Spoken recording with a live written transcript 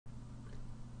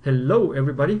Hello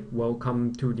everybody,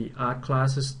 welcome to the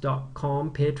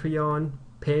artclasses.com Patreon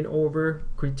paint over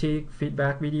critique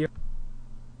feedback video.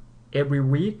 Every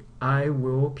week I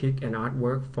will pick an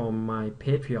artwork from my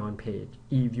Patreon page.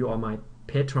 If you are my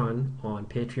patron on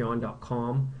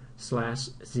patreon.com/Xia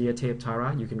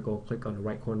Taptara, you can go click on the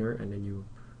right corner and then you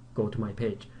go to my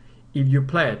page. If you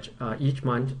pledge each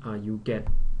month, you get,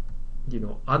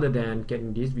 other than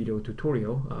getting this video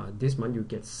tutorial, this month you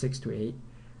get 6 to 8.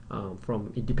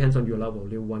 It depends on your level.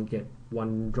 Level 1 get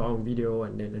 1 drawing video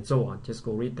and so on. Just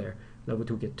go read there. Level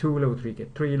 2 get 2, level 3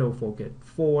 get 3, level 4 get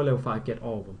 4, level 5 get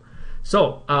all of them.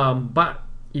 So but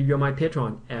if you're my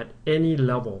patron at any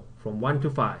level from 1 to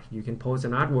 5, you can post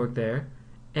an artwork there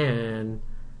and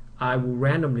I will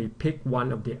randomly pick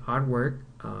one of the artwork,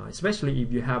 especially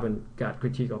if you haven't got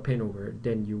critique or paint over,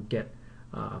 then you get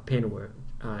paint over.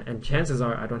 And chances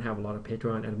are I don't have a lot of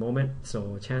Patreon at the moment,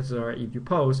 so chances are if you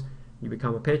post, you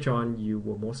become a patron, you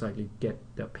will most likely get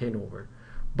the paint over.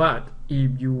 But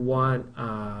if you want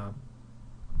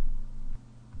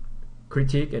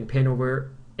critique and paint over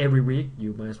every week,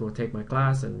 you might as well take my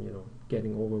class and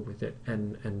getting over with it,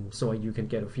 and so you can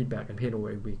get a feedback and paint over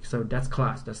every week. So that's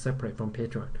class, that's separate from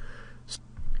Patreon. So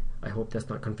I hope that's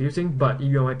not confusing, but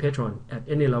if you're my patron at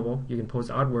any level, you can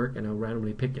post artwork and I'll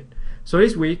randomly pick it. So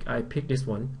this week I picked this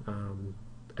one,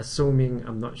 assuming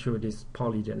I'm not sure this is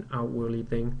probably an outwardly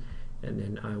thing, and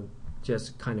then I'll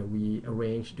just kind of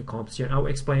rearrange the composition. I'll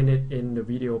explain it in the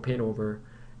video paint over,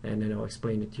 and then I'll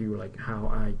explain it to you like how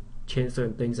I change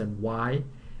certain things and why,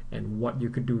 and what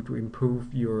you could do to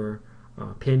improve your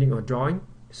painting or drawing.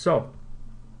 So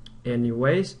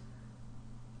anyways,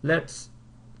 let's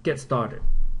get started.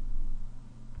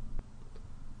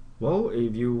 Well,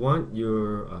 if you want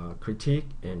your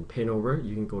critique and paint over,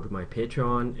 you can go to my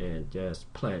Patreon and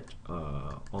just pledge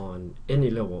on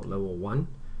any level. Level 1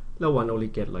 only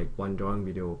get like 1 drawing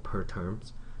video per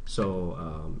terms. So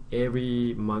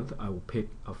every month I will pick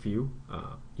a few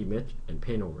image and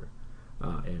paint over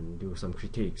and do some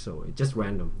critique. So it's just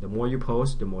random. The more you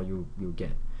post, the more you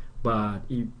get. But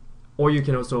or you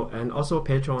can also, and also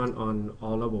Patreon on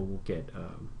all level will get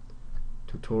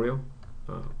tutorial.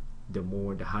 The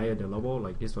higher the level,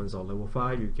 like this one's on level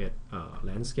 5, you get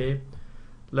landscape.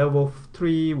 Level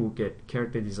 3 will get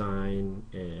character design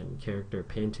and character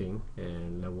painting,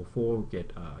 and level 4 will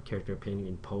get character painting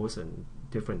in pose and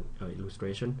different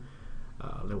illustration.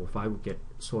 Level 5 will get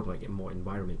sort of like a more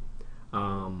environment.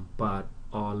 But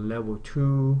on level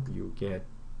 2 you get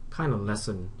kind of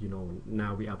lesson,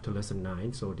 now we're up to lesson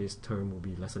 9, so this term will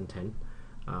be lesson 10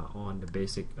 on the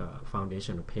basic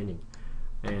foundation of painting.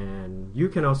 And you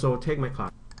can also take my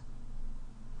class,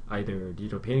 either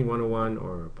digital painting 101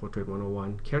 or portrait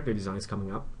 101. Character design is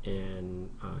coming up,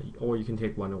 and or you can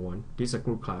take 101. This is a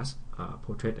group class,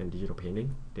 portrait and digital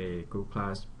painting. The group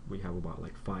class, we have about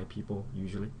like 5 people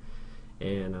usually,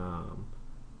 and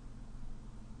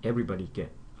everybody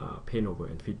get paint over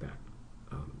and feedback.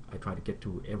 I try to get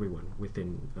to everyone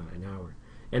within an hour.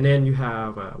 And then you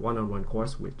have a one-on-one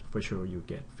course, which for sure you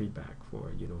get feedback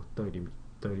for 30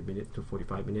 minutes to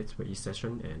 45 minutes for each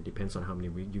session, and depends on how many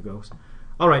weeks you go.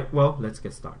 Alright, well, let's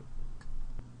get started.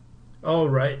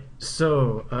 Alright,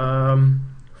 so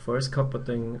first couple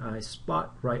things I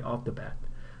spot right off the bat.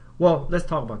 Well, let's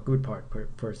talk about good part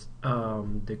first.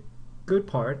 The good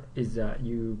part is that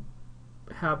you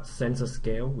have sense of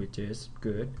scale, which is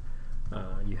good.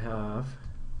 You have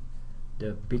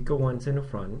the bigger ones in the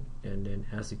front, and then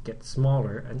as it gets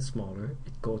smaller and smaller,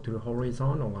 it goes to the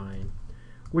horizontal line,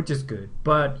 which is good.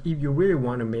 But if you really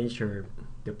want to measure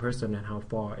the person and how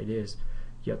far it is,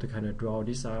 you have to kind of draw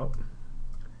this out,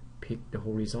 pick the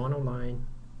horizontal line,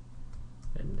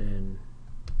 and then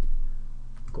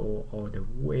go all the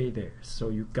way there. So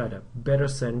you got a better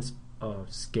sense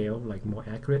of scale, like more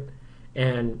accurate.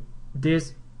 And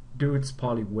this dude's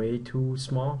probably way too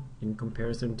small in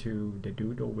comparison to the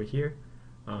dude over here.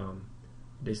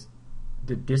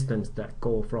 The distance that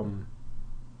go from,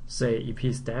 say, if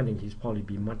he's standing, he's probably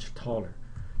be much taller.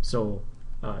 So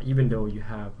even though you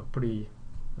have a pretty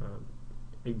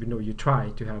even though you try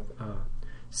to have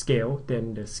scale,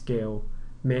 then the scale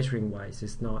measuring wise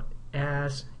is not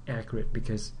as accurate,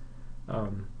 because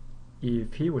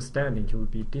if he was standing, he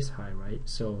would be this high, right?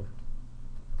 So,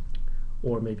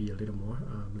 or maybe a little more.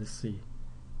 Let's see,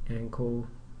 ankle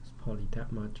is probably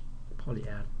that much, probably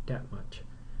add that much.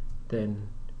 Then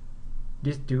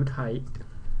this dude height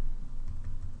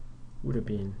would have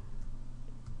been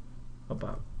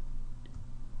about,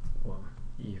 well,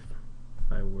 if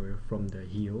I were from the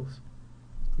heels,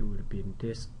 it would have been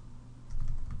this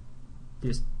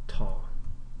tall.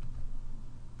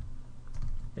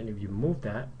 And if you move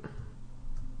that,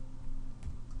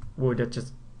 well, that's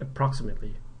just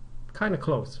approximately kind of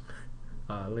close.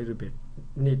 A little bit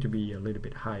need to be a little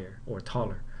bit higher or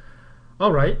taller.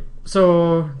 Alright,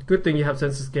 so good thing you have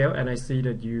sense of scale, and I see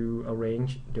that you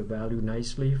arrange the value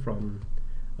nicely from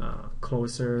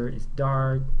closer is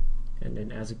dark, and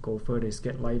then as it goes further it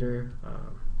gets lighter.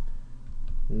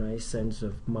 Nice sense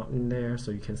of mountain there,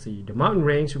 so you can see the mountain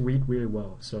range read really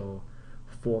well. So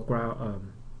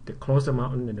foreground, the closer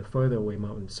mountain and the further away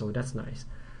mountain, so that's nice.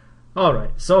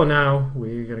 Alright, so now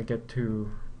we're gonna get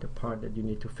to the part that you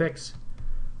need to fix.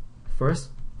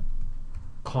 First,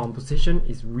 composition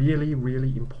is really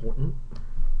important.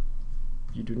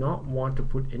 You do not want to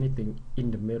put anything in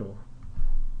the middle,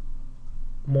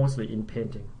 mostly in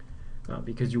painting,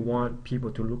 because you want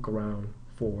people to look around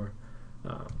for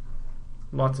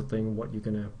lots of things what you're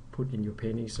gonna put in your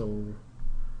painting. So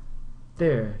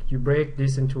there, you break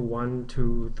this into 1,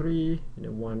 2, 3, and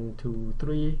then 1, 2,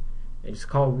 3. It's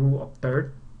called rule of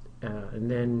third,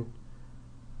 and then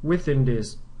within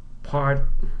this part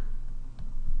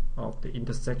of the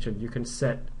intersection you can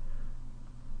set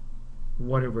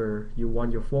whatever you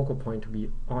want your focal point to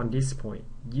be on this point.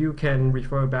 You can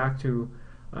refer back to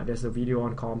there's a video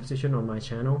on composition on my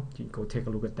channel. You can go take a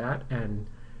look at that, and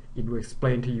it will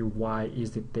explain to you why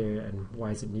is it there and why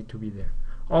does it need to be there.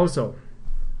 Also,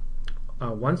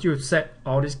 once you set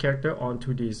all this character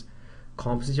onto this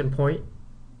composition point,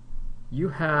 you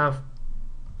have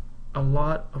a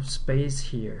lot of space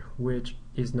here which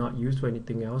is not used for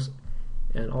anything else.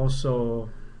 And also,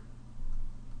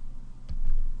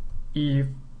 if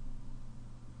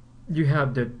you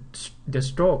have the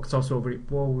strokes also very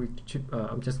well,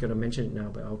 I'm just gonna mention it now,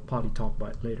 but I'll probably talk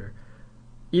about it later.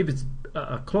 If it's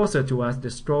closer to us, the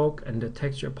stroke and the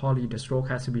texture, probably the stroke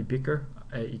has to be bigger.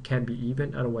 It can be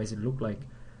even, otherwise it look like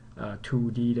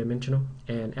 2D dimensional.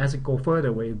 And as it go further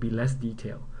away, it'll be less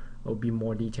detail. It'll be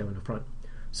more detail in the front.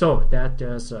 So that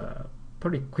just a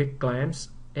pretty quick glance.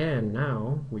 And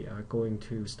now we are going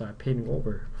to start painting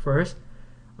over. First,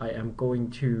 I am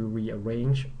going to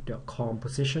rearrange the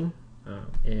composition,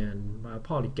 and I'll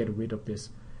probably get rid of this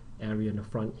area in the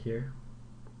front here.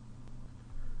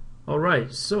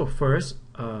 Alright, so first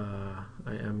I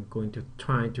am going to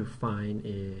try to find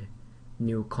a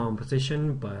new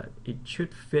composition, but it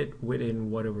should fit within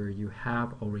whatever you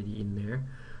have already in there.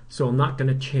 So I'm not going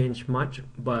to change much,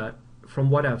 but from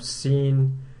what I've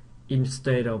seen,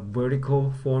 instead of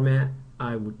vertical format,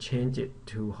 I would change it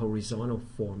to horizontal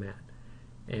format,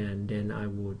 and then I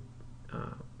would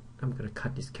I'm gonna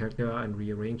cut this character out and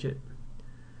rearrange it.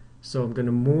 So I'm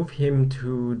gonna move him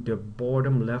to the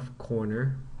bottom left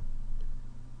corner,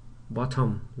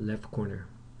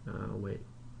 wait,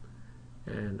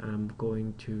 and I'm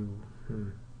going to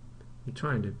I'm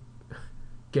trying to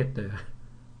get the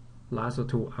lasso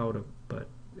tool out of, but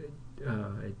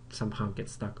it somehow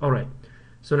gets stuck. Alright,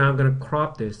 so now I'm going to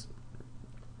crop this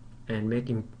and make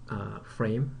him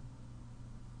frame,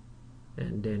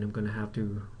 and then I'm going to have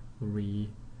to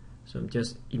so I'm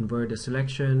just invert the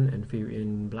selection and fill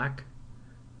in black,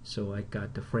 so I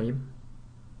got the frame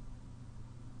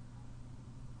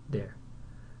there.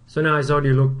 So now it's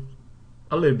already look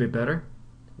a little bit better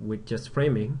with just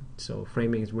framing. So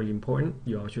framing is really important.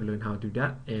 You all should learn how to do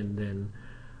that, and then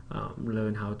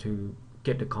learn how to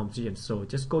get the composition. So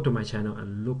just go to my channel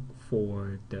and look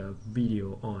for the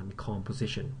video on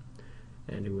composition,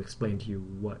 and it will explain to you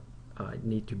what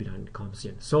need to be done in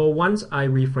composition. So once I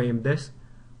reframe this,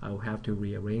 I will have to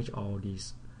rearrange all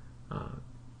these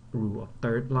rule of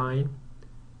third line,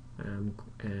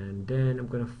 and then I'm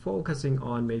going to focusing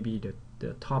on maybe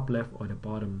the top left or the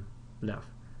bottom left.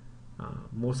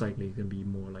 Most likely it's going to be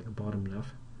more like a bottom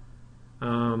left.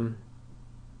 Now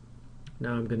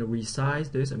I'm going to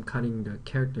resize this. I'm cutting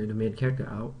the main character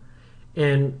out,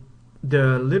 and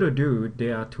the little dude,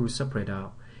 they are two separate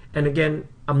out. And again,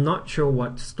 I'm not sure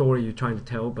what story you're trying to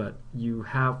tell, but you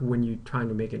have, when you're trying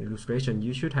to make an illustration,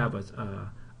 you should have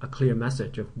a clear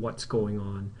message of what's going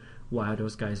on, why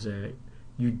those guys are,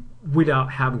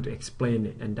 without having to explain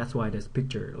it. And that's why there's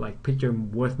picture, like picture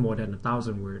worth more than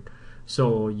 1,000 words.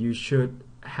 So you should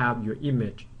have your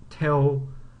image tell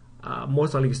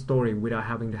most likely story without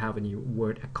having to have any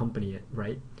word accompany it,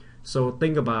 right? So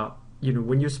think about,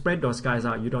 when you spread those guys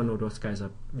out, you don't know those guys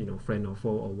are, friend or foe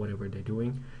or whatever they're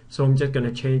doing. So I'm just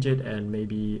gonna change it,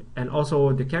 and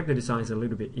also the character design is a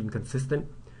little bit inconsistent.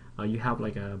 You have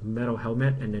like a metal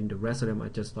helmet, and then the rest of them are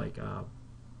just like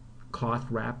cloth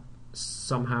wrap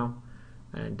somehow,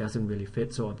 and doesn't really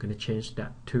fit. So I'm gonna change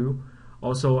that too.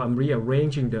 Also, I'm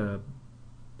rearranging the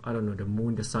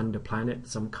moon, the sun, the planet,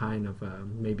 some kind of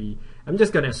maybe, I'm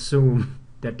just gonna assume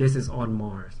that this is on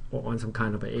Mars or on some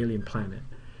kind of an alien planet.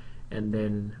 and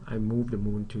then I move the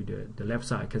moon to the left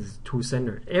side because it's too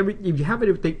center. If you have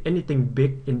anything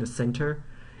big in the center,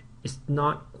 it's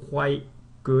not quite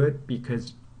good,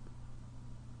 because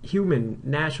human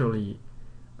naturally,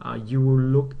 you will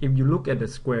look, if you look at the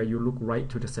square, you look right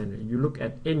to the center. You look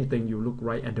at anything, you look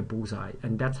right at the bullseye,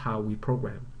 and that's how we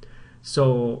program.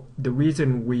 So the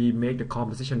reason we make the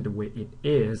composition the way it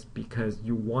is, because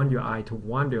you want your eye to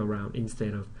wander around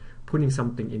instead of putting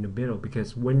something in the middle,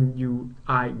 because when your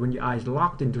eye is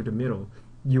locked into the middle,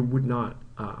 you would not,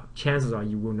 chances are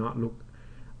you will not look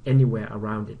anywhere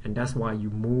around it, and that's why you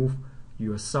move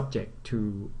your subject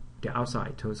to the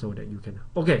outside so that you can.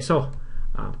 Okay, so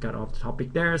got off the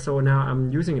topic there. So now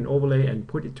I'm using an overlay and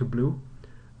put it to blue,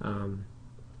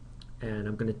 and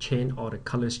I'm going to change all the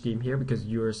color scheme here because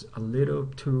yours a little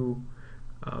too,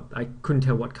 I couldn't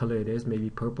tell what color it is, maybe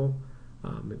purple,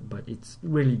 but it's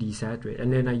really desaturated.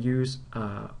 And then I use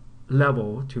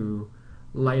level to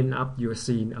lighten up your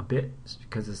scene a bit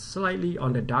because it's slightly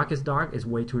on the darkest dark, it's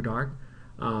way too dark.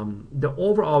 The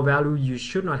overall value, you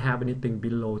should not have anything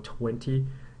below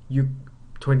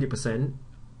 20%,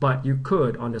 but you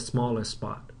could on the smaller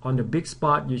spot. On the big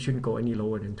spot, you shouldn't go any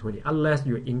lower than 20 unless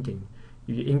you're inking.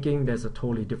 If you're inking, that's a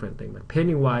totally different thing. But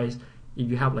painting wise, if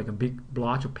you have like a big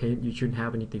blotch of paint, you shouldn't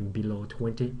have anything below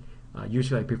 20.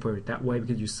 Usually I prefer it that way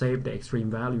because you save the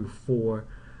extreme value for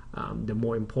the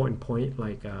more important point,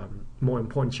 like more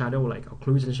important shadow, like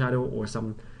occlusion shadow or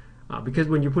some, because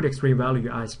when you put extreme value,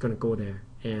 your eyes going to go there,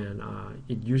 and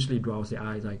it usually draws the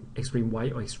eyes like extreme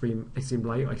white or extreme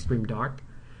light or extreme dark.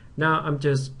 Now I'm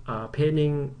just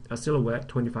painting a silhouette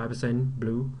 25%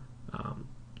 blue,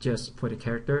 just for the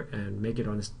character, and make it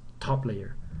on the top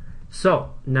layer.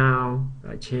 So now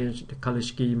I changed the color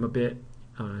scheme a bit,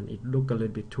 and it looked a little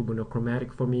bit too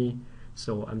monochromatic for me.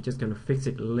 So I'm just gonna fix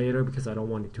it later because I don't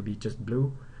want it to be just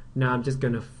blue. Now I'm just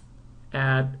gonna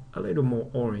add a little more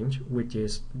orange, which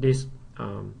is this.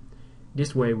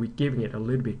 This way we're giving it a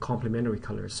little bit complementary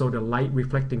color. So the light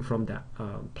reflecting from that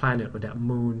planet or that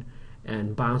moon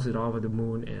and bounce it off of the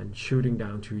moon and shooting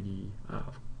down to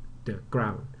the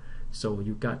ground. So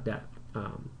you got that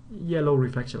yellow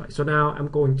reflection light. So now I'm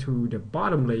going to the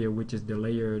bottom layer, which is the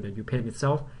layer that you paint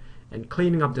itself, and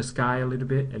cleaning up the sky a little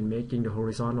bit and making the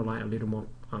horizontal line a little more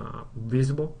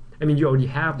visible. I mean, you already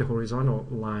have the horizontal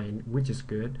line, which is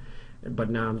good, but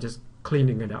now I'm just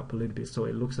cleaning it up a little bit so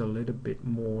it looks a little bit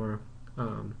more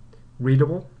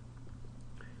readable,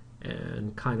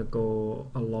 and kind of go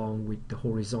along with the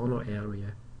horizontal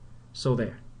area. So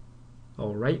there.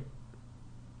 All right.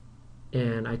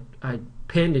 And I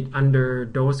painted under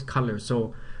those colors.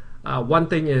 So one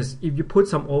thing is, if you put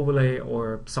some overlay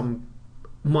or some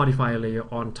modifier layer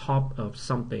on top of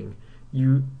something,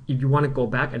 if you want to go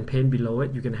back and paint below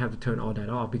it, you're going to have to turn all that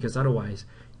off, because otherwise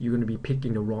you're going to be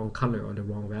picking the wrong color or the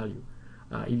wrong value.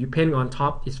 If you're painting on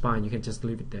top, it's fine, you can just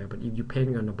leave it there. But if you're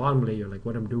painting on the bottom layer, like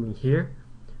what I'm doing here,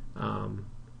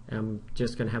 I'm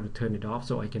just going to have to turn it off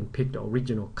so I can pick the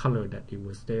original color that it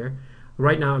was there.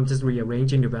 Right now I'm just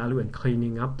rearranging the value and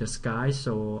cleaning up the sky,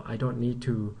 so I don't need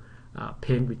to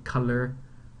paint with color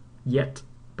yet.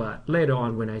 But later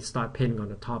on, when I start painting on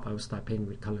the top, I will start painting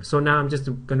with color. So now I'm just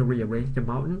going to rearrange the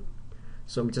mountain.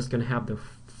 So I'm just going to have the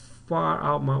far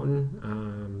out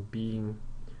mountain being,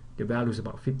 the value is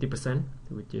about 50%,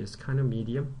 which is kind of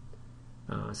medium.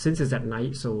 Since it's at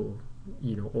night, so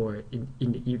or in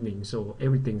the evening, so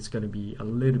everything's going to be a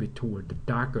little bit toward the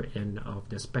darker end of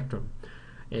the spectrum.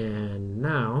 And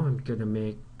now I'm going to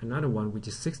make another one, which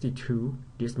is 62.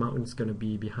 This mountain is going to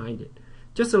be behind it,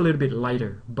 just a little bit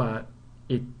lighter, but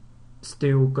it's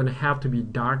still going to have to be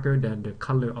darker than the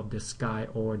color of the sky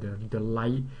or the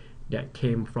light that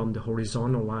came from the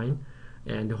horizontal line.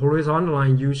 And the horizontal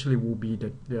line usually will be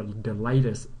the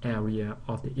lightest area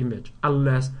of the image,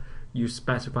 unless you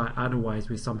specify otherwise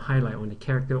with some highlight on the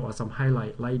character or some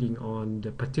highlight lighting on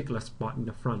the particular spot in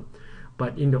the front.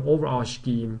 But in the overall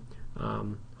scheme,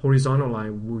 horizontal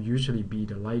line will usually be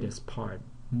the lightest part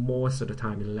most of the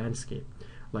time in landscape.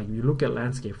 Like if you look at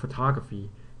landscape photography,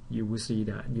 you will see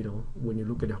that when you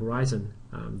look at the horizon,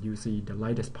 you see the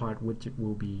lightest part, which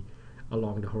will be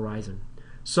along the horizon.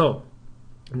 So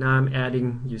now I'm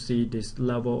adding, you see this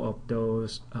level of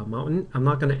those mountain. I'm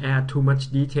not going to add too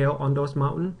much detail on those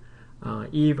mountain.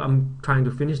 If I'm trying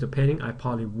to finish the painting, I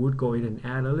probably would go in and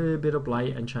add a little bit of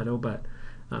light and shadow, but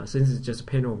since it's just a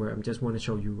paint over, I just want to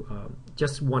show you,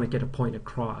 just want to get a point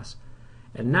across.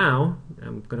 And now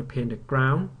I'm going to paint the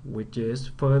ground, which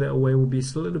is further away, will be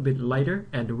a little bit lighter.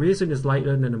 And the reason it's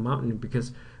lighter than the mountain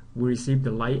because we receive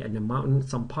the light, and the mountain,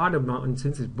 some part of the mountain,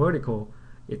 since it's vertical,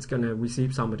 it's going to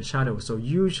receive some of the shadow. So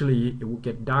usually it will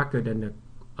get darker than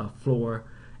the floor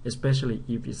especially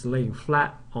if it's laying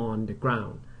flat on the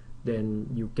ground. Then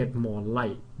you get more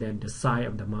light than the side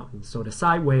of the mountain. So the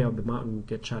sideway of the mountain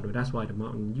gets shadow. That's why the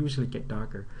mountain usually get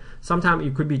darker. Sometimes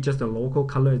it could be just the local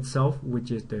color itself,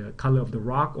 which is the color of the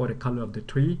rock or the color of the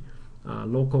tree.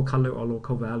 Local color or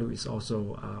local value is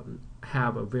also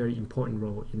have a very important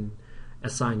role in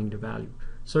assigning the value.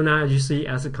 So now as you see,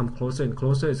 as it comes closer and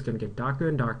closer, it's going to get darker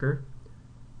and darker.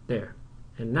 There.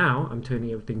 And now I'm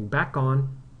turning everything back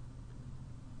on,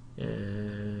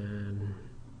 and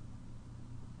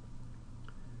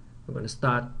I'm going to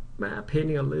start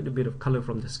painting a little bit of color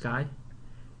from the sky.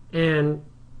 And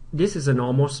this is a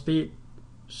normal speed,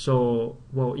 so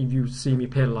well, if you see me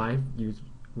paint live, you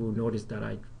will notice that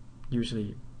I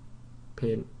usually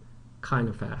paint kind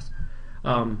of fast.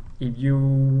 If you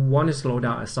want to slow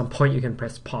down at some point, you can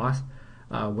press pause.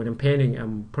 When I'm painting,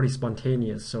 I'm pretty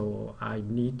spontaneous, so I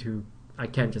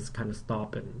can't just kind of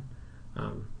stop and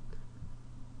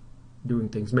doing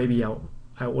things. Maybe I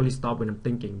only stop when I'm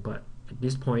thinking, but at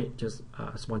this point, just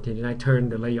spontaneous. I turn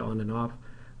the layer on and off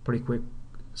pretty quick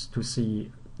to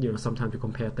see, sometimes to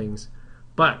compare things.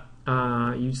 But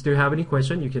you still have any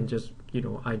question, you can just,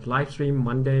 I live stream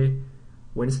Monday,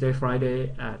 Wednesday,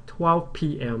 Friday at 12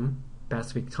 p.m.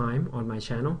 Pacific time on my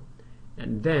channel,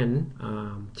 and then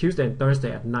Tuesday and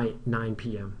Thursday at night, 9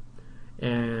 p.m.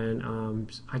 And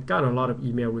I got a lot of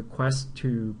email requests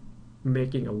to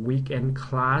making a weekend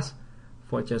class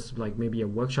for just like maybe a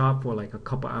workshop for like a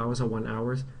couple hours or 1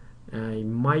 hour. I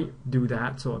might do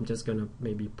that, so I'm just gonna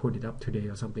maybe put it up today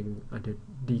or something at the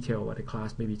detail of the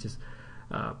class, maybe just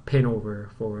paint over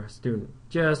for a student,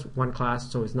 just one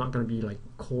class, so it's not gonna be like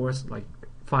course like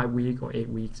 5 weeks or 8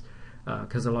 weeks,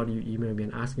 because a lot of you email me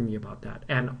and asking me about that.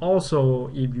 And also,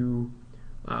 if you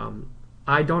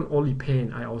I don't only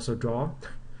paint, I also draw.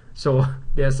 So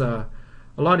there's a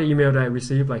lot of email that I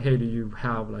receive like, hey, do you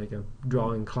have like a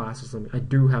drawing class or something? I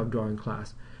do have drawing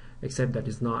class, except that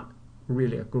it's not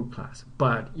really a group class.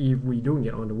 But if we're doing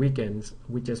it on the weekends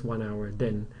with just 1 hour,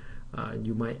 then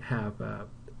you might have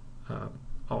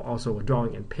also a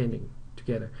drawing and painting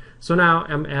together. So now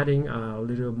I'm adding a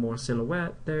little more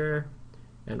silhouette there,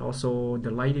 and also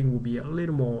the lighting will be a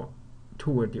little more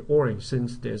toward the orange,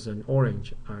 since there's an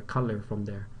orange color from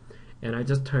there. And I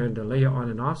just turn the layer on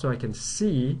and off so I can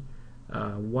see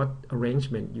what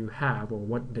arrangement you have, or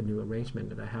what the new arrangement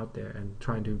that I have there, and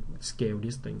trying to scale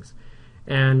these things.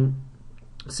 And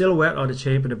silhouette or the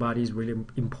shape of the body is really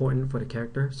important for the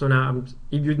character. So now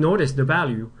if you notice the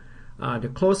value, the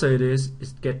closer it is,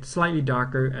 it gets slightly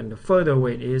darker, and the further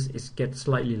away it is, it gets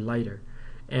slightly lighter.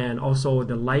 And also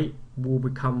the light will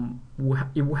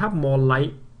it will have more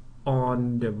light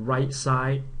on the right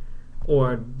side,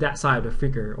 or that side of the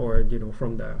figure, or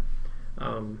from the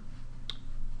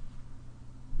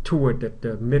toward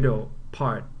the middle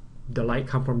part. The light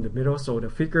come from the middle, so the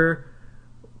figure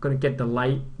gonna get the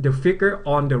light. The figure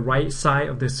on the right side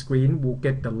of the screen will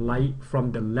get the light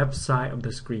from the left side of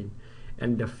the screen,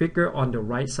 and the figure on the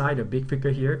right side, the big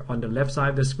figure here on the left side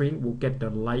of the screen, will get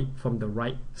the light from the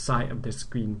right side of the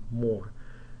screen more.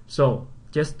 So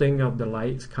just think of the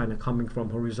lights kind of coming from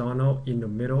horizontal in the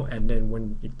middle, and then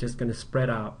when it's just going to spread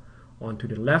out onto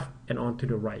the left and onto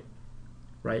the right,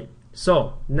 right?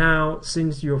 So now,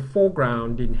 since your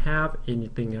foreground didn't have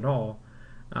anything at all,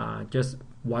 just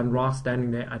one rock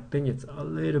standing there, I think it's a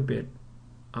little bit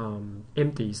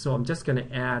empty. So I'm just going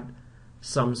to add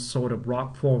some sort of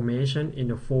rock formation in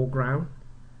the foreground,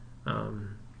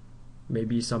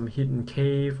 maybe some hidden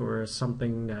cave or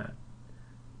something, that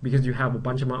because you have a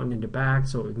bunch of mountain in the back,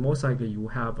 so most likely you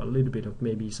have a little bit of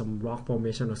maybe some rock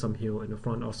formation or some hill in the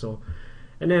front also.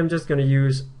 And then I'm just going to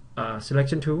use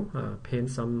selection tool, paint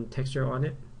some texture on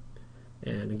it.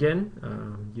 And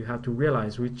again, you have to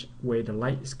realize which way the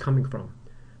light is coming from.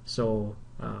 So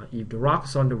if the rock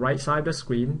is on the right side of the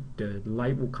screen, the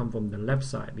light will come from the left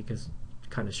side, because it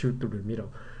kind of shoot through the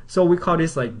middle. So we call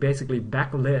this like basically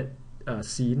backlit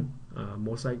scene,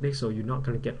 most likely. So you're not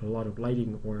going to get a lot of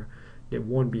lighting, or there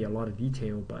won't be a lot of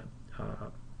detail, but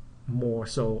more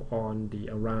so on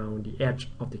around the edge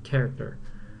of the character,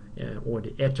 or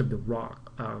the edge of the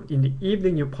rock. In the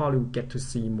evening you probably will get to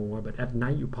see more, but at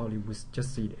night you probably will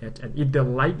just see the edge. And if the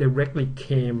light directly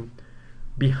came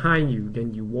behind you,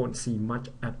 then you won't see much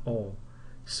at all.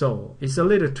 So it's a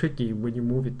little tricky when you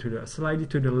move it to slightly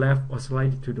to the left or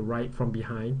slightly to the right from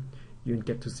behind. You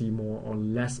get to see more or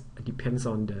less. It depends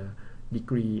on the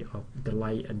degree of the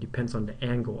light, and depends on the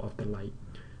angle of the light.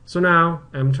 So now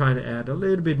I'm trying to add a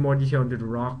little bit more detail into the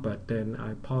rock, but then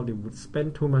I probably would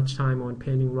spend too much time on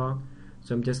painting rock.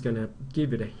 So I'm just gonna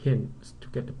give it a hint to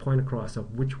get the point across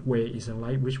of which way is a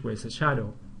light, which way is a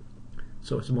shadow.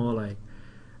 So it's more like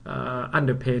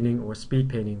underpainting or speed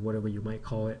painting, whatever you might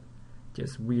call it.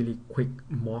 Just really quick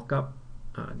mock-up.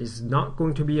 This is not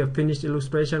going to be a finished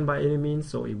illustration by any means,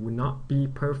 so it will not be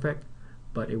perfect,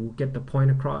 but it will get the point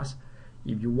across.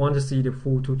 If you want to see the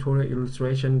full tutorial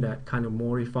illustration that kind of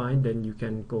more refined, then you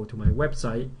can go to my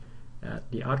website at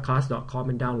theartclass.com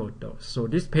and download those. So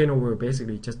this paint over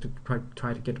basically just to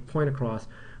try to get the point across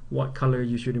what color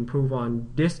you should improve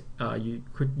on. This you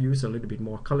could use a little bit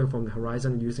more color from the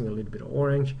horizon using a little bit of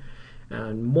orange,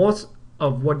 and most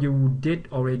of what you did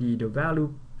already, the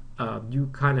value, you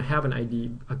kind of have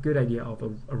a good idea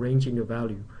of arranging the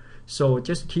value. So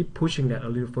just keep pushing that a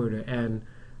little further and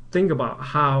think about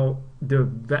how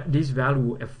this value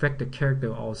will affect the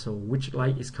character also, which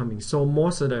light is coming. So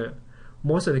most of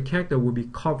the character will be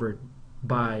covered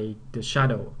by the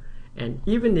shadow, and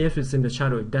even if it's in the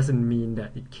shadow, it doesn't mean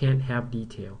that it can't have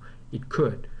detail. It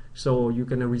could. So you're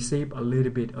gonna receive a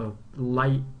little bit of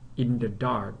light in the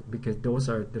dark, because those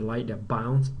are the light that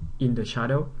bounce in the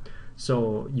shadow,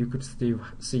 so you could still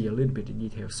see a little bit of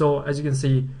detail. So as you can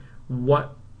see,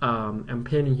 what I'm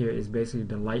painting here is basically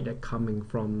the light that coming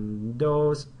from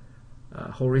those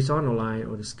horizontal line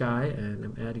or the sky, and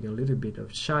I'm adding a little bit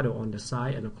of shadow on the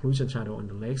side and occlusion shadow on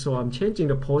the leg. So I'm changing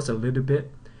the pose a little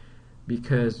bit,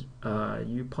 because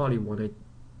you probably want to,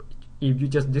 if you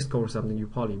just discover something, you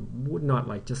probably would not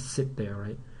like just sit there,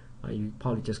 right? You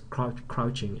probably just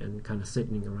crouching and kind of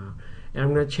sitting around. And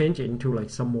I'm going to change it into like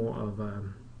some more of a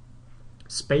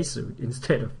spacesuit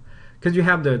instead of, because you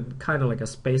have the kind of like a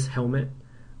space helmet,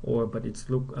 but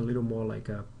it's look a little more like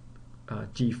a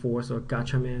G-Force or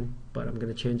Gatchaman. But I'm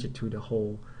going to change it to the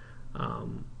whole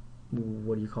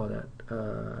what do you call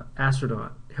that,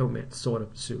 astronaut helmet sort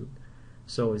of suit.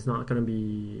 So it's not going to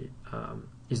be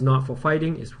it's not for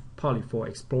fighting, it's probably for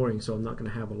exploring. So I'm not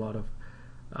going to have a lot of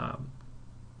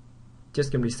just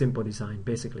going to be simple design,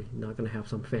 basically. Not going to have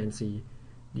some fancy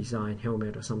design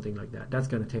helmet or something like that. That's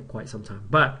going to take quite some time.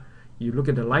 But you look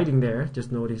at the lighting there, just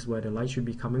notice where the light should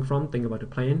be coming from. Think about the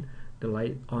plane, the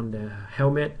light on the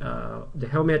helmet. The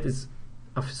helmet is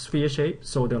a sphere shape,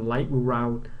 so the light will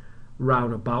round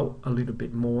about a little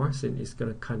bit more, since it's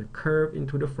going to kind of curve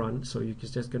into the front, so you're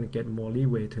just going to get more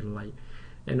leeway to the light.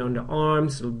 And on the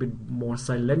arms, a little bit more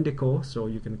cylindrical, so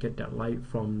you can get that light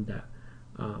from that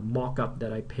mock-up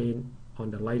that I paint on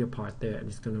the lighter part there, and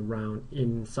it's going to round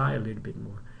inside a little bit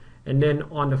more. And then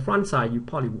on the front side, you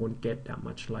probably won't get that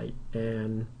much light,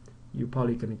 and you're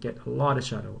probably going to get a lot of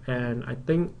shadow. And I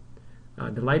think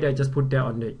the light I just put there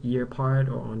on the ear part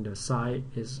or on the side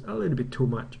is a little bit too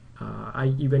much.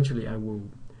 Eventually I will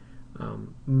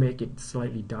make it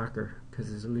slightly darker,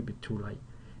 because it's a little bit too light.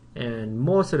 And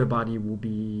most of the body will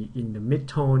be in the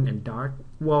mid-tone and dark,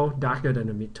 well, darker than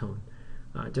the mid-tone.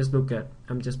 Just look at,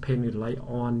 I'm just painting the light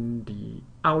on the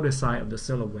outer side of the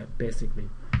silhouette, basically,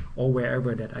 or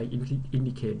wherever that I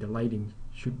indicate the lighting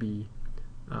should be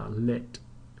lit,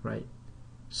 right?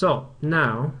 So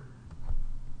now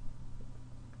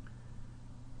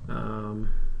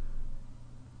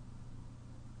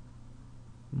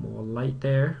more light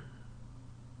there.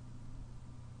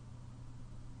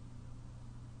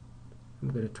 I'm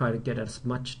going to try to get as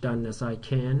much done as I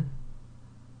can.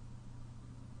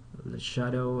 The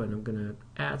shadow, and I'm going to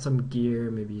add some gear,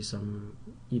 maybe some,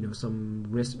 some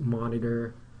wrist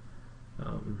monitor,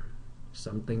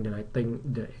 something that I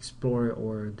think the explorer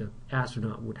or the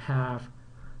astronaut would have.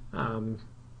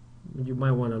 You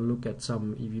might want to look at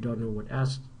some, if you don't know what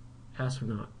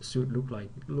astronaut suit look like,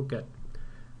 look at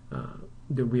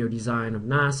the real design of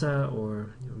NASA,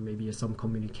 or maybe some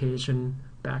communication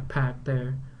backpack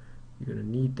there. You're going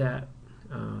to need that.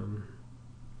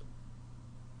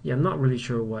 Yeah, I'm not really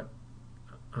sure what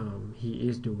he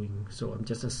is doing, so I'm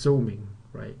just assuming,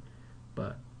 right?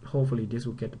 But hopefully this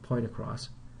will get the point across.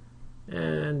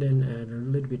 And then add a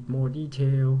little bit more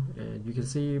detail, and you can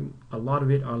see a lot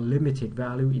of it are limited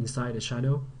value inside the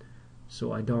shadow,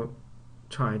 so I don't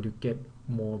try to get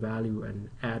more value and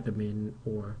add them in,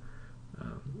 or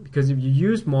because if you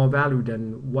use more value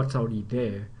than what's already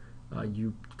there,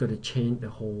 you're going to change the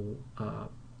whole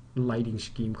lighting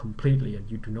scheme completely, and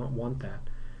you do not want that.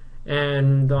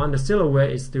 And on the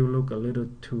silhouette, it still look a little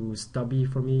too stubby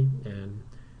for me, and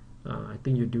I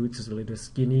think your dude is a little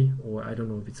skinny, or I don't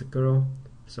know if it's a girl.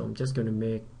 So I'm just going to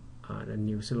make a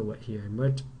new silhouette here.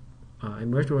 I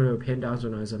merged where the paint down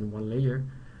when I was on one layer.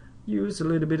 Use a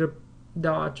little bit of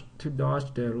dodge to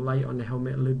dodge the light on the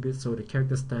helmet a little bit, so the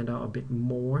character stand out a bit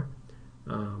more.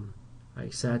 I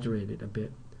exaggerated a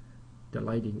bit the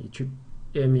lighting. It should,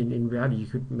 I mean, in reality, you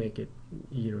could make it,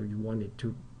 you want it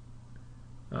to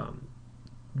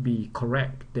be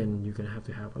correct, then you're gonna have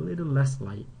to have a little less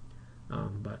light.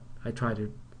 But I try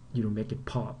to make it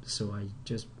pop. So I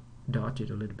just dodge it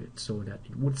a little bit so that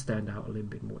it would stand out a little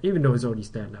bit more, even though it's already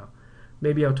stand out.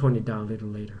 Maybe I'll tone it down a little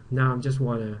later. Now I just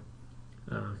want to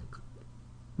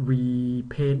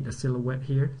repaint the silhouette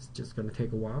here. It's just going to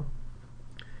take a while.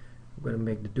 I'm going to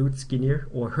make the dude skinnier,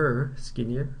 or her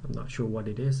skinnier. I'm not sure what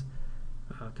it is,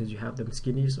 because you have them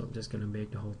skinny, so I'm just going to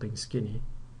make the whole thing skinny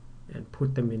and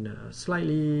put them in a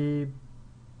slightly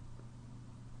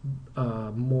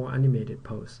more animated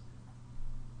pose.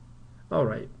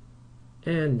 Alright,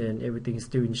 and then everything is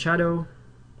still in shadow,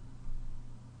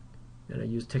 and I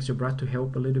use texture brush to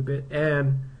help a little bit.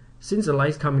 And since the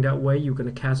light's coming that way, you're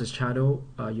going to cast a shadow.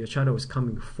 Your shadow is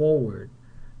coming forward,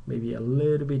 maybe a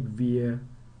little bit via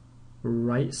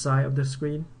right side of the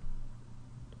screen,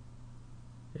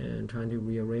 and trying to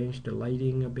rearrange the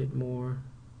lighting a bit more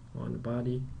on the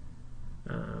body.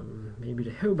 Maybe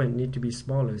the helmet need to be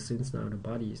smaller, since now the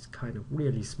body is kind of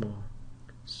really small.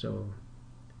 So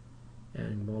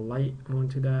adding more light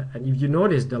onto that. And if you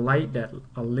notice, the light that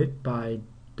are lit by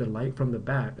the light from the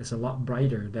back is a lot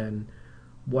brighter than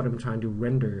what I'm trying to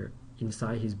render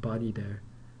inside his body there.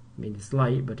 I mean, it's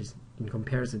light, but it's in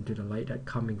comparison to the light that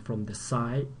coming from the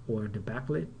side or the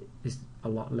backlit is a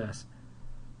lot less.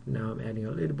 Now I'm adding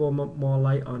a little bit more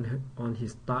light on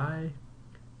his thigh.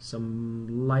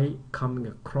 Some light coming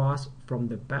across from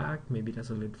the back. Maybe that's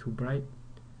a little too bright.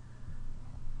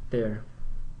 There.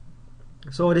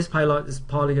 So this pilot is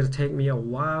probably going to take me a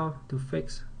while to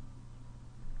fix.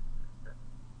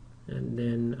 And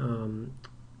then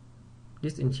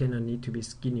this antenna need to be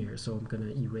skinnier, so I'm going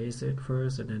to erase it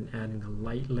first and then adding the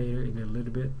light layer in a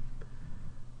little bit.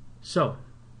 So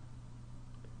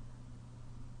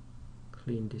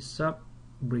clean this up,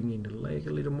 bringing the leg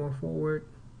a little more forward.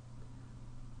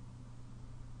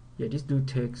 Yeah, this dude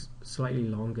takes slightly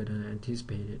longer than I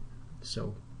anticipated.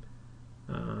 So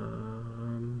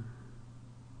trying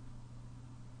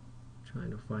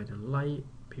to find a light,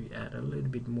 maybe add a little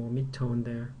bit more mid-tone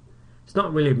there. It's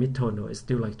not really mid-tone though, it's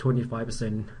still like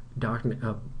 25% darkness,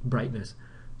 brightness,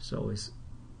 so it's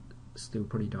still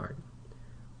pretty dark.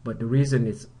 But the reason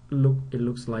it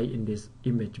looks light in this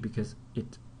image because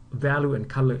its value and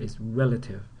color is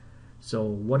relative. So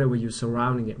whatever you're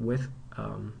surrounding it with,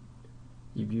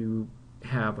 if you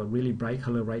have a really bright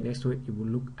color right next to it, it will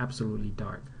look absolutely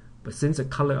dark. But since the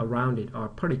color around it are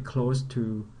pretty close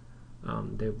to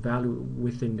the value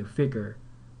within the figure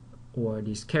or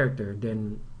this character,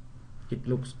 then it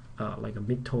looks like a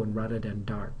mid-tone rather than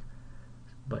dark.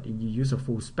 But if you use a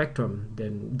full spectrum,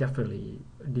 then definitely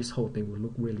this whole thing will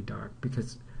look really dark,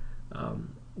 because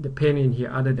the paint in here,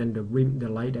 other than the rim, the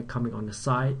light that coming on the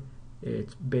side,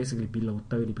 it's basically below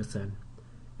 30%.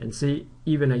 And see,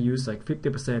 even I use like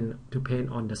 50% to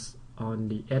paint on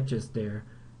the edges there,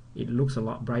 it looks a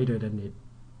lot brighter than it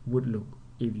would look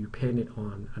if you paint it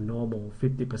on a normal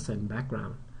 50%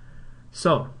 background.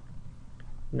 So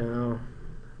now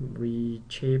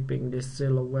reshaping this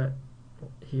silhouette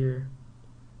here,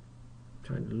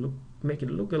 trying to make it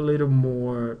look a little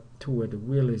more toward the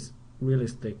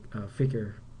realistic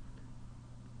figure.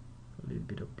 A little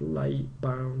bit of light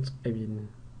bounce,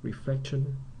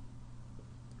 reflection.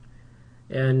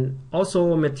 And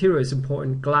also material is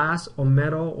important. Glass or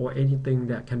metal or anything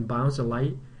that can bounce the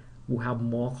light will have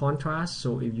more contrast.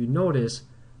 So if you notice,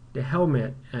 the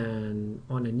helmet and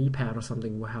on the knee pad or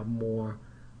something will have more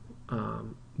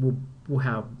will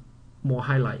have more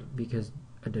highlight because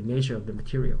of the nature of the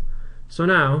material. So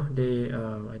now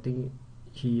I think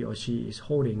he or she is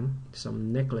holding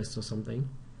some necklace or something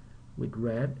with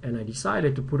red, and I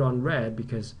decided to put on red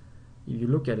because if you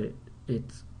look at it,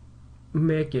 it's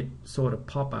make it sort of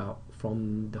pop out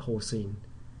from the whole scene,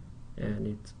 and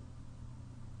it's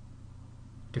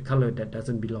the color that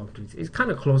doesn't belong to it. It's kind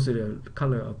of close to the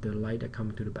color of the light that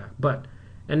comes to the back.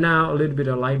 And now a little bit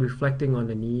of light reflecting on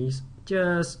the knees,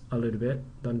 just a little bit,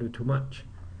 don't do too much,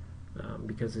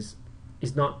 because it's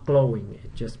not glowing,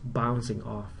 it's just bouncing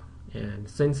off. And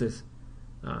since it's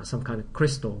some kind of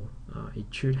crystal, it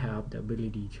should have the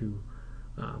ability to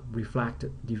refract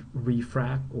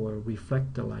or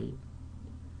reflect the light.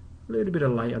 A little bit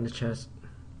of light on the chest,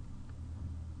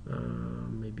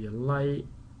 maybe a light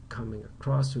coming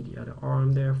across to the other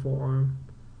arm there, forearm,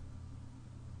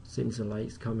 since the light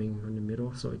is coming in the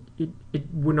middle, so it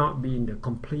would not be in the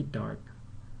complete dark.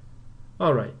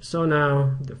 Alright, so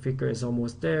now the figure is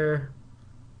almost there.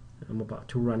 I'm about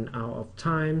to run out of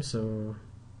time, so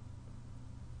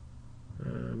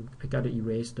I gotta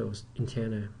erase those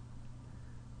antenna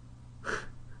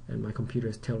and my computer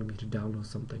is telling me to download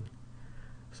something.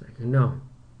 It's like, no,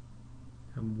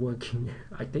 I'm working.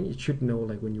 I think it should know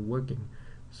like when you're working,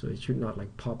 so it should not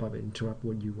like pop up and interrupt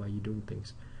you while you're doing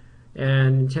things.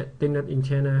 And thinner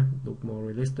antenna look more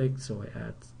realistic, so I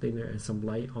add thinner and some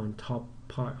light on top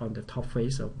part, on the top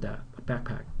face of that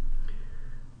backpack.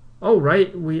 All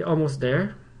right, we almost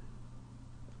there.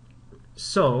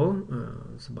 So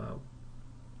it's about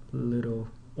a little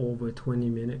over 20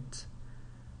 minutes.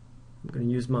 I'm going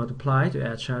to use multiply to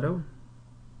add shadow,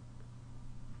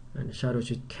 and the shadow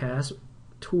should cast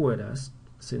toward us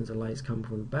since the lights come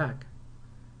from the back.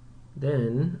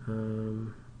 Then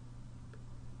I'm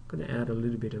going to add a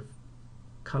little bit of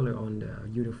color on the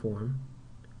uniform,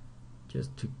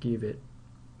 just to give it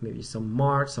maybe some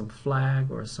mark, some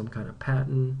flag, or some kind of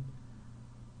pattern,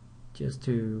 just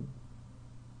to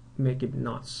make it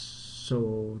not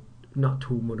too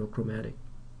monochromatic.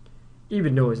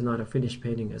 Even though it's not a finished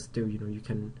painting, it's still, you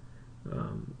can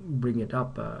bring it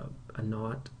up a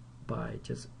knot by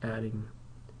just adding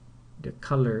the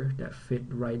color that fit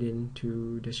right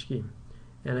into the scheme.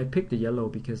 And I picked the yellow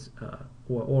because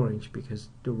or orange because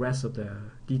the rest of the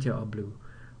detail are blue.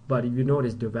 But if you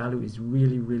notice, the value is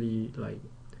really like,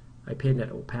 I paint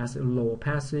that opacity, low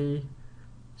opacity,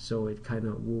 so it kind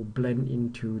of will blend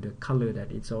into the color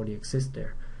that it's already exists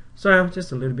there. So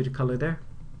just a little bit of color there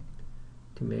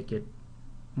to make it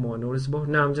more noticeable.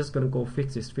 Now I'm just gonna go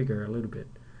fix this figure a little bit.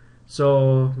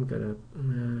 So I'm gonna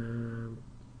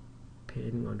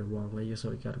paint on the wrong layer,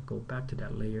 so I gotta go back to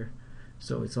that layer.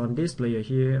 So it's on this layer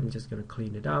here. I'm just gonna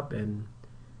clean it up and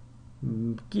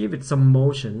give it some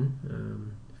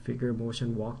motion, figure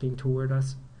motion walking toward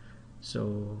us.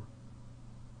 So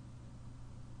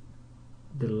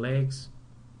the legs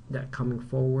that coming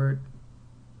forward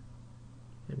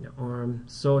and the arm,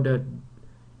 so that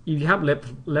if you have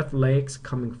left legs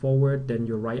coming forward, then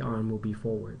your right arm will be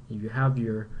forward. If you have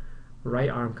your right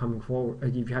arm coming forward,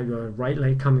 if you have your right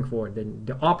leg coming forward, then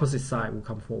the opposite side will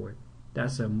come forward.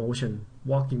 That's a motion,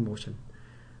 walking motion.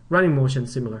 Running motion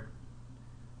similar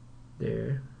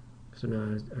there. So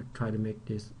now I try to make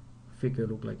this figure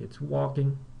look like it's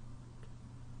walking.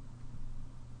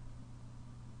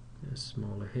 A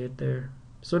smaller head there.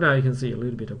 So now you can see a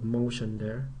little bit of motion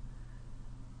there.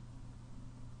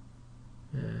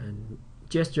 And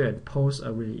gesture and pose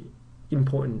are really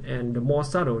important, and the more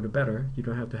subtle the better. You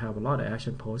don't have to have a lot of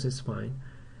action pose, it's fine.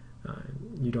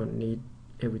 You don't need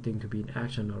everything to be in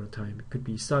action all the time. It could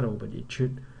be subtle, but it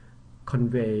should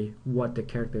convey what the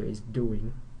character is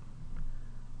doing.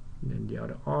 And then the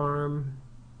other arm.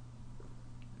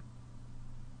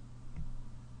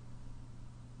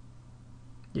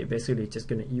 Yeah, basically just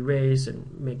gonna erase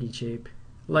and make it shape.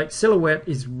 Like silhouette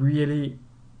is really,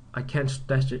 I can't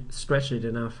stretch it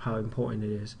enough how important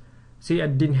it is. See, I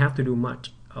didn't have to do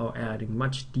much or adding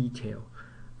much detail.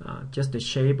 Just the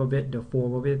shape of it, the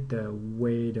form of it, the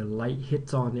way the light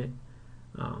hits on it,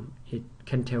 it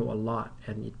can tell a lot,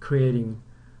 and it creating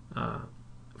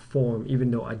form, even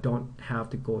though I don't have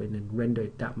to go in and render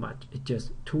it that much. It's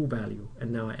just two value,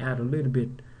 and now I add a little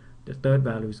bit. The third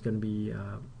value is going to be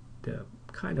the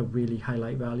kind of really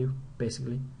highlight value,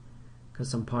 basically, because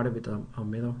some part of it are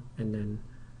middle, and then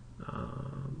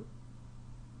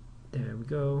there we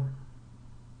go.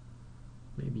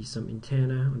 Maybe some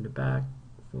antenna on the back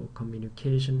for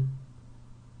communication,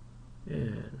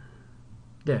 and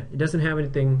there, it doesn't have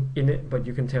anything in it, but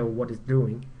you can tell what it's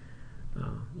doing,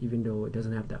 even though it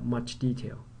doesn't have that much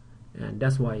detail. And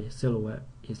that's why silhouette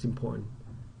is important.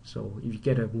 So if you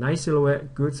get a nice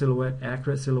silhouette, good silhouette,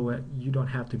 accurate silhouette, you don't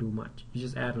have to do much. You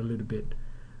just add a little bit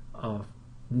of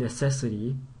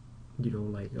necessity,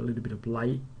 like a little bit of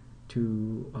light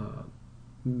to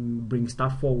bring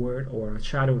stuff forward, or a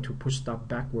shadow to push stuff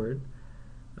backward,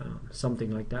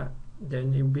 something like that,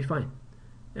 then it will be fine.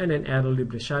 And then add a little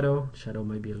bit of shadow. Shadow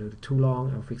might be a little too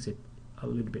long. I'll fix it a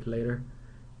little bit later.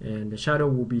 And the shadow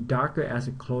will be darker as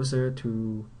it closer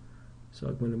to, so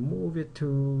I'm going to move it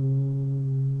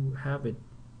to have it,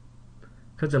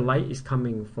 because the light is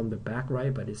coming from the back,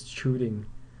 right, but it's shooting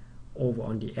over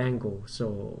on the angle,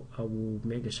 so I will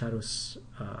make the shadows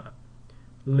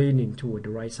leaning toward the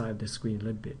right side of the screen a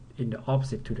little bit, in the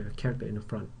opposite to the character in the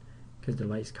front, because the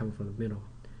light is coming from the middle.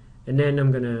 And then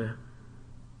I'm gonna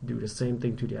do the same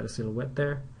thing to the other silhouette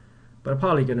there, but I'm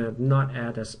probably gonna not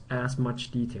add as much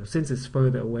detail since it's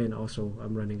further away, and also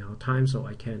I'm running out of time, so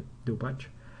I can't do much.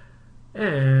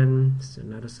 And it's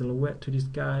another silhouette to this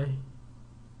guy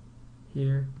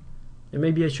here, and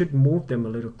maybe I should move them a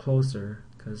little closer,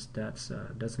 because that's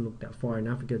doesn't look that far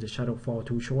enough, because the shadow fall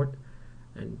too short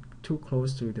and too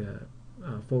close to the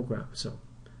foreground. So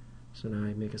now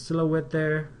I make a silhouette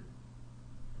there.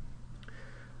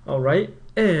 Alright,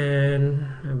 and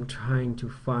I'm trying to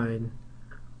find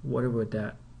whatever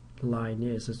that line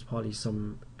is. It's probably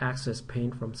some excess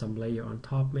paint from some layer on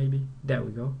top, maybe. There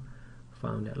we go.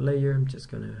 found that layer. I'm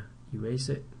just gonna erase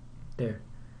it there.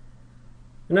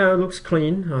 Now it looks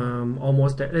clean,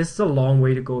 almost there. It's a long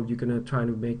way to go if you're gonna try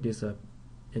to make this an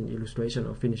illustration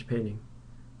or finished painting.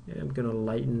 I'm gonna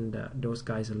lighten those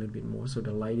guys a little bit more, so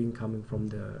the lighting coming from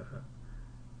the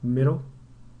middle.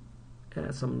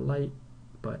 Add some light,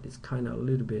 but it's kind of a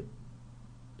little bit,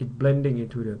 it blending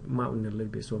into the mountain a little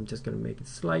bit, so I'm just gonna make it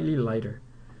slightly lighter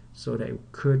so that it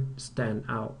could stand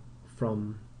out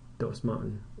from those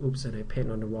mountain. Oops, and I paint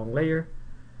on the wrong layer,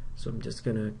 so I'm just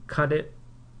gonna cut it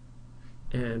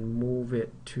and move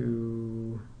it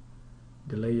to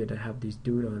the layer that have these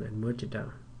dude on and merge it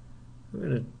down. I'm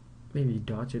gonna maybe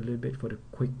dodge it a little bit for the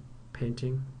quick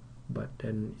painting, but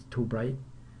then it's too bright,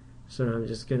 so I'm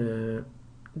just gonna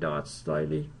dodge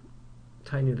slightly,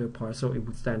 tiny little part, so it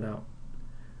would stand out.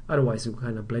 Otherwise it will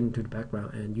kind of blend into the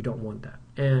background, and you don't want that.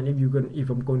 And if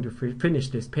I'm going to finish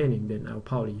this painting, then I'll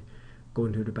probably go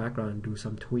into the background and do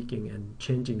some tweaking and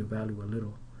changing the value a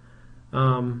little,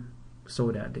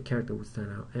 so that the character would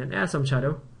stand out, and add some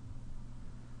shadow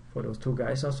for those two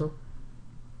guys also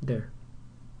there.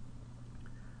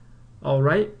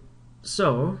 Alright,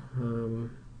 so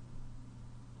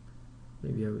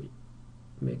maybe I'll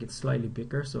make it slightly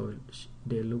bigger so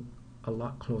they look a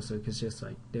lot closer, because just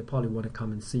like they probably want to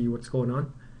come and see what's going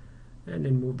on. And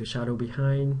then move the shadow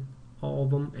behind all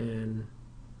of them, and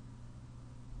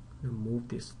move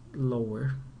this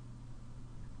lower,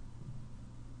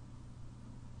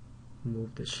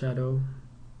 move the shadow.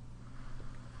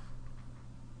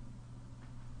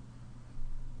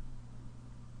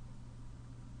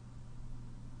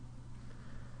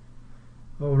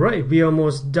 Alright, we are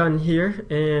almost done here.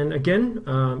 And again,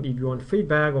 if you want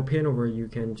feedback or paint over, you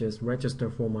can just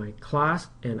register for my class,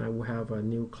 and I will have a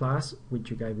new class which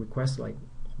you guys request, like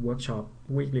workshop,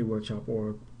 weekly workshop,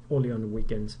 or only on the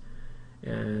weekends.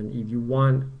 And if you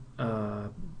want a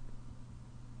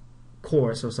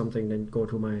course or something, then go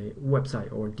to my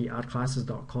website or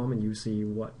theartclasses.com, and you see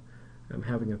what I'm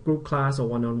having, a group class or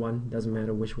one-on-one, doesn't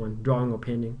matter which one, drawing or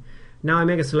painting. Now I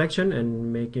make a selection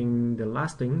and making the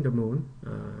last thing, the moon,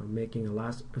 making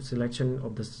a selection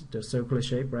of the circular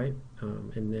shape, right?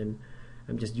 And then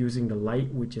I'm just using the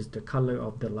light, which is the color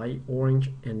of the light orange,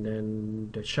 and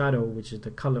then the shadow, which is the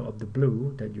color of the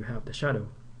blue that you have the shadow.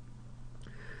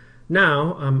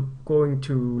 Now I'm going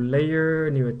to layer,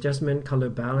 new adjustment, color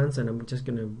balance, and I'm just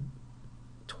gonna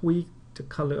tweak the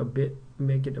color a bit,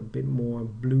 make it a bit more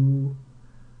blue.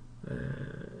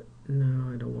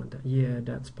 No, I don't want that. Yeah,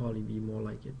 that's probably be more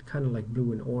like it, kind of like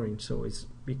blue and orange, so it's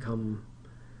become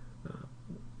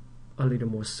a little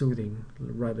more soothing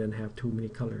rather than have too many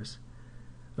colors.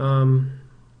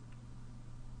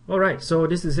 Alright, so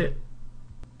this is it.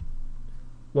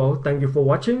 Well, thank you for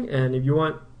watching, and if you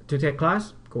want to take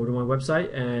class, go to my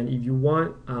website, and if you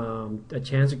want a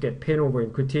chance to get paint over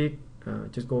and critique,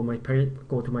 just go to my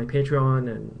Patreon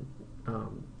and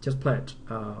just pledge.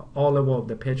 All level of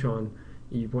the Patreon,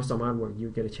 if you post some artwork, you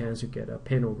get a chance to get a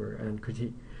paint over and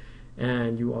critique,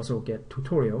 and you also get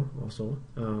tutorial also.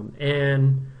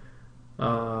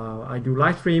 I do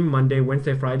live stream Monday,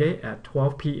 Wednesday, Friday at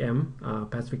 12 p.m.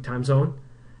 Pacific time zone,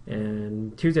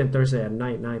 and Tuesday and Thursday at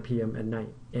 9 p.m. at night.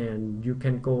 And you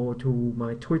can go to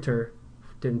my Twitter,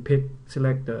 then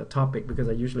select the topic, because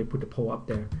I usually put the poll up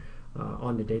there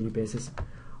on the daily basis.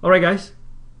 Alright guys,